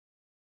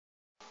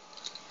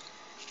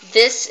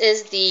This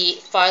is the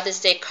Father's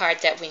Day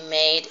card that we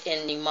made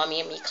in the Mommy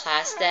and Me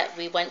class that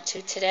we went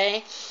to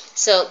today.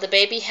 So the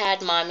baby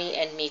had Mommy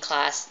and Me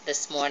class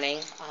this morning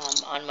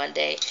on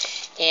Monday,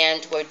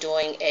 and we're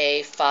doing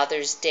a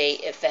Father's Day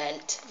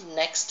event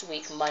next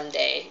week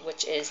Monday,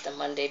 which is the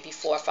Monday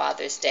before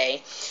Father's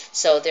Day.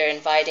 So they're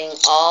inviting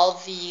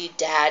all the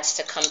dads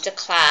to come to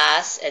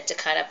class and to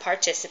kind of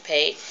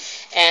participate,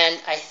 and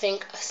I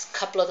think a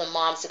couple of the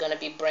moms are going to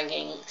be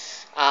bringing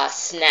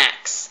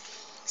snacks.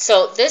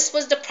 So this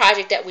was the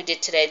project that we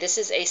did today. This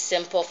is a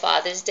simple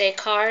Father's Day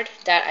card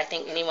that I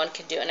think anyone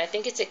can do. And I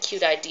think it's a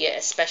cute idea,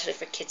 especially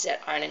for kids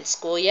that aren't in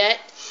school yet.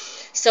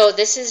 So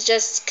this is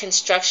just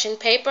construction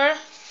paper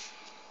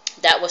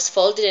that was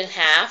folded in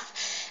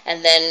half.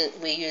 And then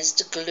we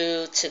used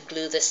glue to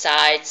glue the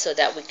sides so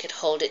that we could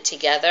hold it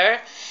together.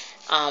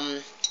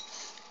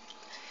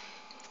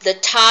 The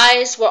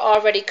ties were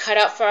already cut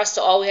out for us,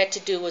 so all we had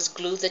to do was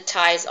glue the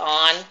ties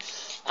on.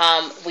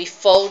 We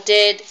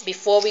folded,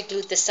 before we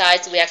glued the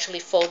sides, we actually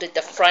folded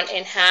the front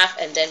in half,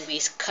 and then we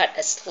cut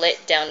a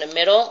slit down the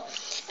middle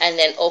and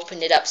then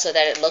opened it up so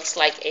that it looks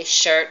like a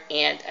shirt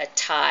and a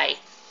tie,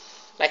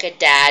 like a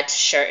dad's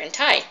shirt and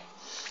tie.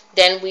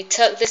 Then we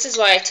took, this is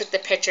why I took the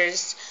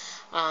pictures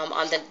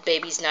on the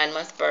baby's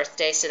 9-month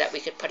birthday, so that we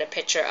could put a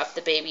picture of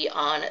the baby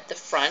on the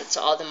front.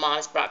 So all the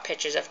moms brought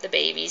pictures of the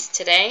babies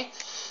today.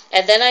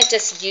 And then I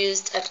just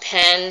used a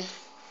pen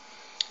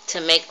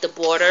to make the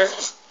border.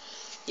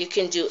 You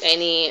can do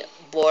any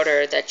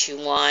border that you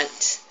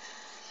want.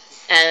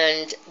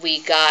 And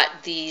we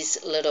got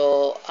these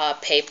little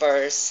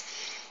papers.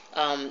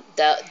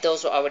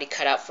 Those were already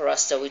cut out for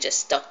us, so we just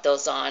stuck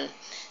those on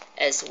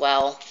as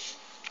well.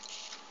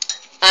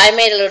 I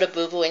made a little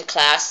boo-boo in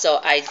class, so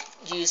I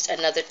used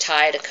another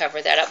tie to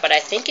cover that up, but I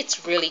think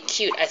it's really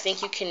cute. I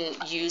think you can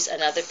use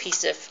another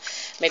piece of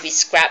maybe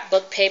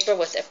scrapbook paper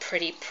with a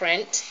pretty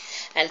print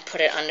and put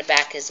it on the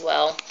back as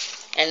well.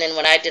 And then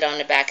what I did on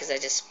the back is I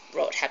just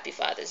wrote Happy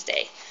Father's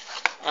Day.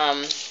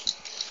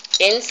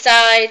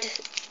 Inside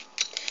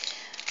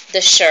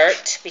the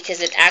shirt,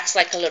 because it acts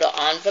like a little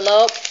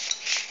envelope,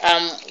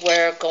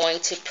 we're going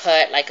to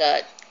put like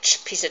a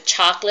piece of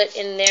chocolate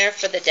in there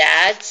for the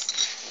dads.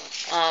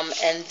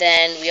 And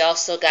then we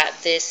also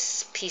got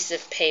this piece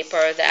of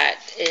paper that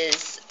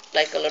is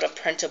like a little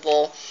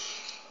printable.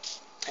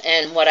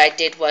 And what I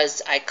did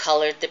was I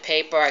colored the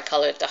paper, I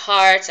colored the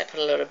hearts, I put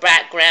a little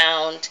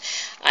background,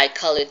 I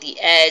colored the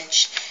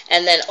edge,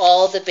 and then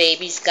all the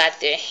babies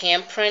got their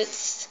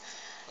handprints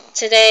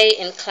today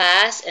in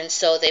class, and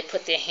so they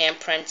put their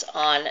handprints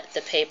on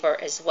the paper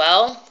as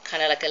well,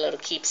 kind of like a little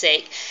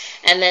keepsake.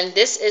 And then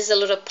this is a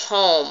little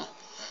poem.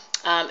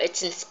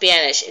 It's in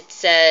Spanish. It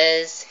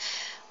says,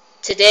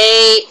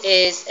 "Today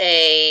is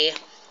a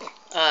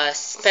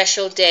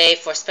special day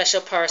for a special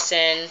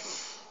person.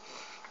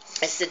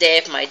 It's the day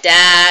of my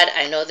dad.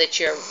 I know that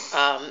you're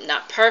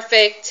not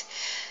perfect,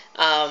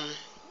 but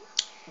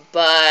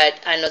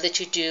I know that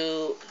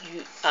you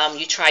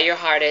try your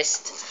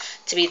hardest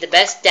to be the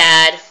best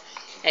dad.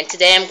 And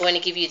today I'm going to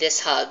give you this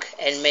hug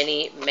and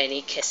many,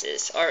 many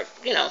kisses," or,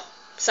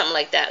 something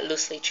like that,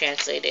 loosely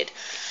translated.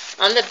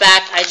 On the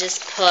back, I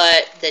just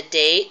put the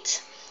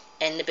date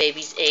and the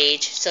baby's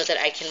age so that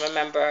I can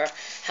remember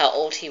how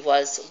old he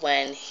was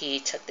when he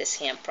took this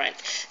handprint.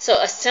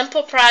 So a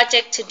simple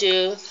project to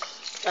do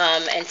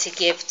and to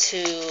give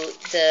to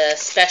the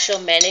special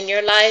men in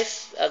your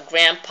life, a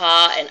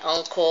grandpa, an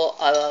uncle,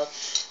 a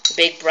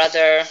big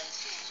brother,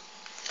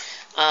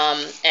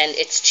 and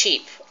it's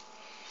cheap.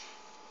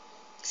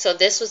 So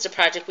this was the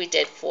project we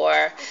did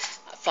for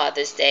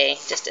Father's Day,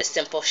 just a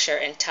simple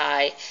shirt and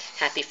tie,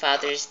 Happy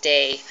Father's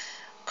Day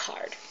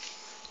card.